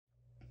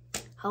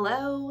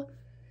Hello.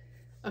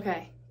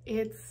 Okay,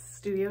 it's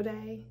studio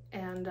day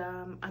and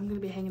I'm gonna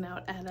be hanging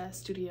out at a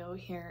studio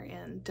here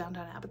in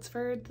downtown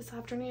Abbotsford this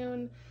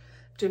afternoon,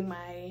 doing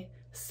my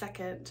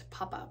second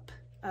pop-up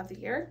of the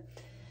year.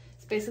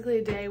 It's basically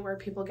a day where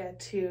people get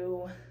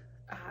to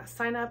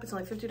sign up. It's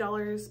only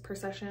 $50 per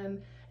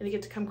session and you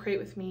get to come create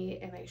with me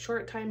in a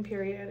short time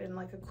period in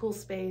like a cool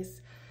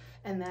space,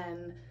 and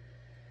then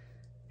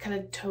kind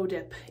of toe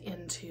dip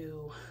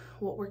into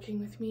what working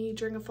with me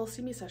during a full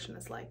steamy session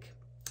is like.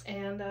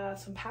 And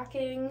some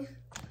packing.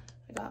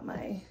 I got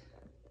my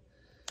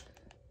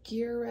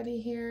gear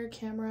ready here,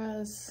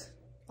 cameras,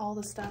 all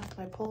the stuff,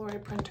 my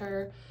Polaroid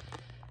printer,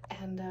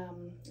 and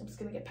I'm just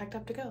gonna get packed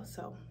up to go,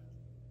 so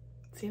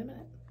see you in a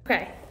minute.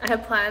 Okay, I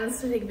have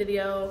plans to take a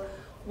video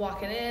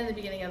walking in the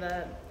beginning of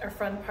our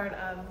front part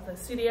of the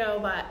studio,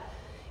 but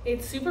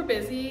it's super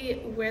busy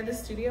where the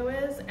studio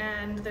is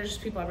and there's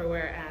just people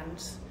everywhere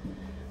and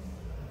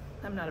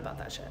I'm not about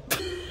that shit.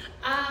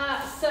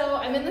 So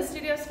I'm in the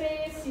studio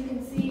space. You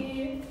can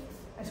see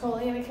I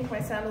totally gonna kick my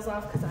sandals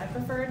off because I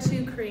prefer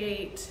to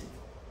create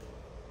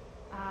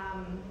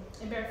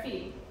in bare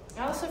feet.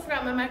 I also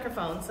forgot my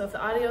microphone, so if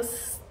the audio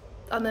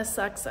on this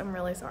sucks, I'm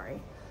really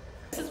sorry.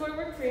 This is where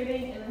we're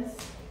creating in this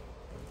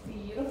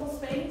beautiful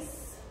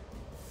space.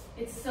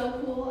 It's so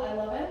cool, I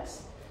love it.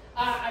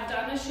 I've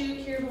done a shoot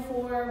here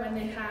before when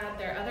they had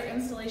their other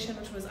installation,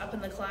 which was up in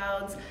the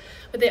clouds,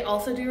 but they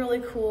also do really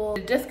cool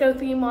disco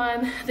theme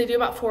one. They do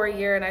about 4 a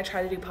year and I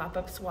try to do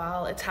pop-ups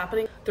while it's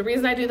happening. The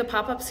reason I do the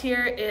pop-ups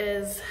here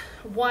is,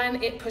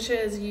 one, it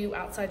pushes you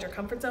outside your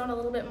comfort zone a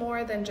little bit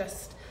more than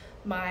just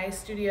my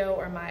studio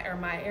or my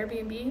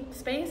Airbnb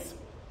space.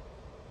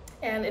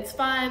 And it's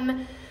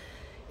fun.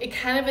 It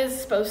kind of is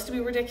supposed to be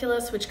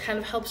ridiculous, which kind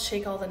of helps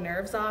shake all the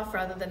nerves off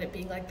rather than it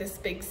being like this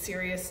big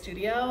serious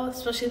studio.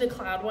 Especially the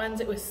cloud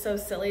ones, it was so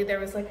silly. There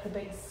was like a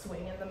big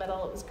swing in the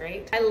middle, it was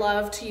great. I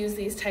love to use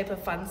these type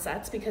of fun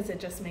sets because it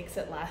just makes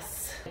it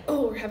less,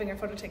 oh, we're having our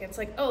photo taken. It's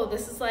like, oh,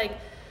 this is like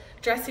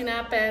dressing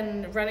up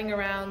and running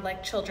around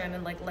like children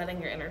and like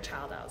letting your inner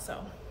child out.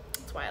 So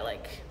that's why I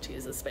like to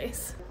use this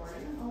space.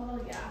 Oh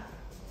yeah.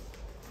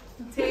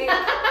 Take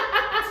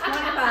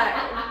 25.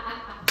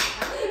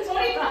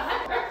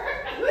 25.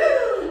 Woo!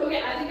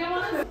 Okay, I think I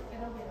want to.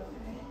 It'll be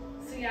okay.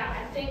 So yeah,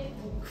 I think.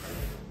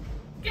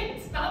 Okay,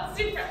 it's not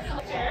super.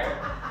 Chair.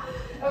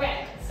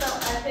 Okay, so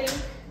I think.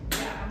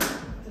 Yeah,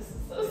 this is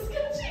so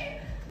sketchy.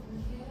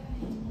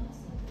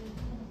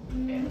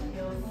 It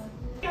feels.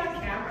 Got a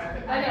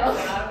camera. I know.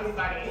 That'll be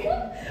funny.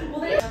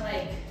 Well, they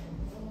like.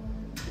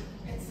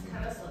 It's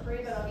kind of slippery,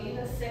 but I'll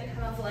either sit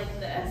kind of like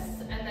this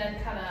and then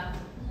kind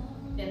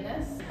of in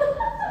this.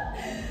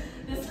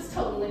 This is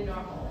totally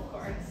normal, of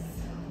course.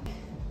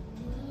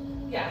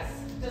 Yes,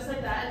 just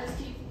like that, and just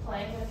keep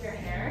playing with your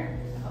hair.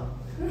 Oh.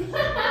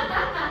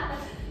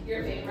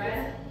 Your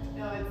favorite?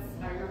 No, it's,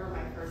 I remember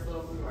my first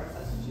little boudoir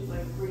session. She's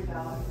like, breathe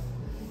out,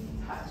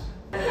 touch.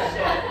 I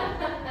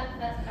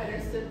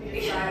understood the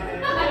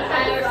assignment.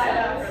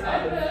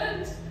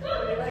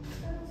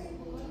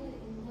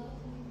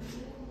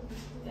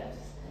 Yes.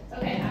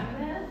 Okay, I'm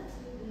gonna.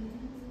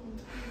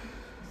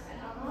 I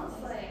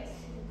almost like.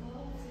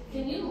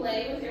 Can you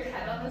lay with your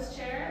head on this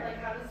chair? Like,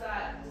 how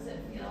does it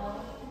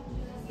feel?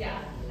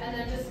 Yeah, and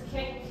then just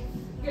kick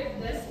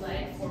this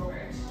leg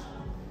forward.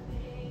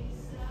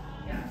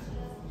 Yeah.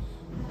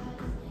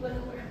 Look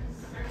where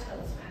our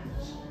toes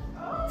match.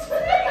 Oh,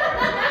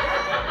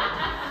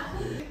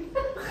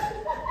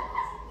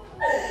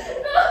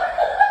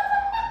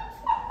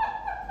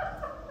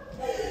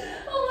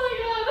 oh my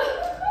god.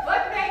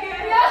 Fuck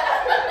Megan! Yeah.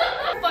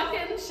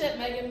 Fucking shit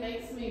Megan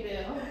makes me do.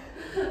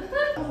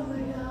 Oh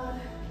my god.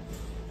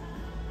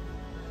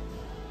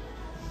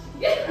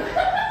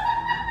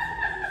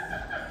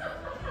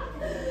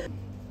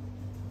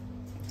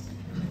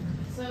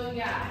 So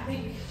yeah, I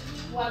think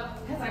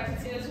because I can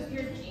see this with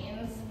your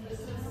jeans, this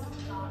is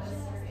not as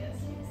serious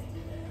as you think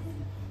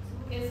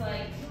it is. It's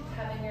like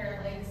having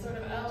your legs sort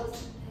of out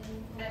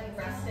and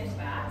resting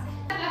back.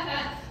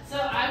 So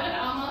I would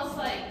almost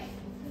like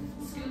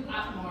scoop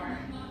up more.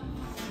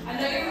 I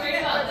know you're worried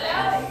about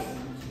this,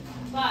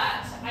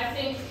 but I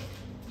think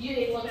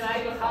it looks Can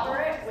I beautiful. cover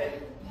it with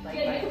like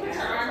Yeah, you can put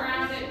your arm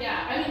around it.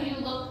 Yeah, I mean, you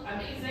look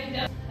amazing.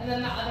 And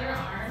then the other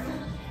arm,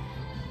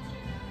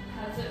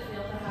 how does it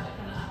feel to have it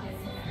kind of up in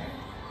the air?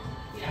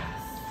 Yes.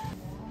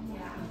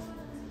 Yeah.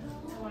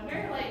 I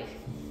wonder, like,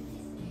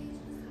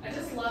 I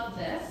just love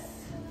this.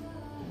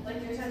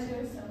 Like, your tattoo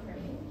is so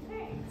pretty.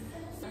 Thanks.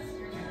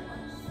 Your hair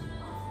looks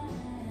awesome.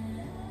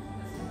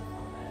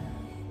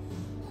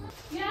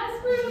 Yeah,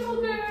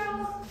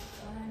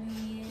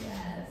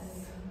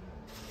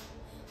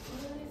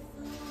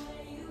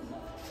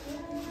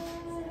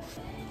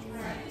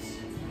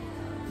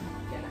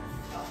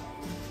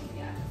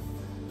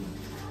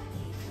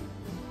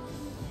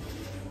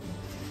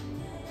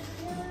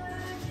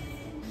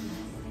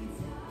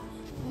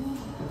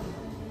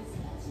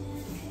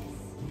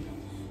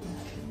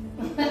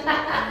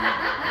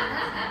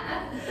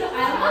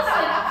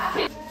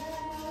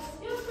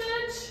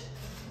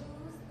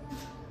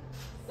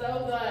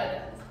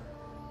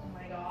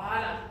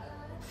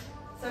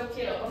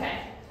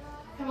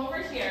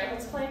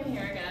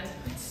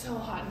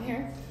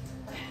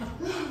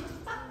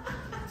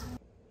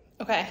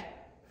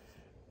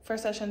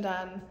 first session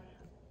done.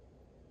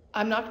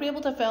 I'm not gonna be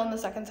able to film the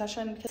second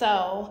session,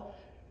 so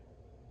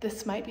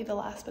this might be the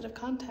last bit of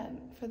content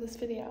for this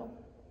video,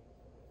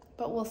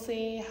 but we'll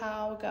see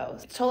how it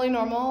goes. It's totally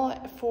normal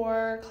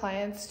for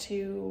clients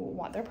to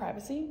want their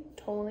privacy,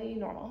 totally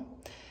normal.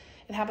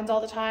 It happens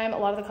all the time. A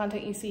lot of the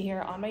content you see here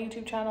on my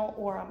YouTube channel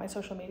or on my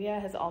social media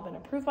has all been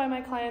approved by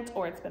my clients,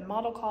 or it's been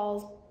model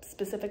calls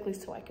specifically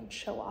so I can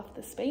show off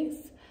the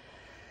space.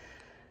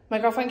 My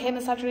girlfriend came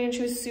this afternoon.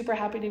 She was super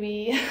happy to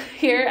be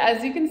here,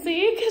 as you can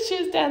see, because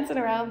she was dancing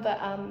around. But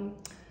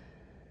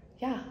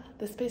yeah,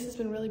 the space has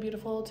been really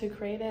beautiful to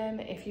create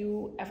in. If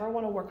you ever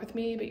want to work with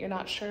me, but you're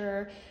not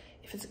sure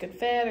if it's a good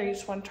fit or you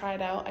just want to try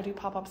it out, I do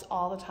pop-ups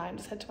all the time.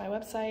 Just head to my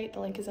website. The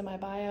link is in my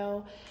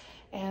bio.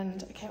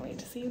 And I can't wait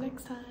to see you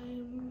next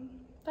time.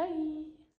 Bye.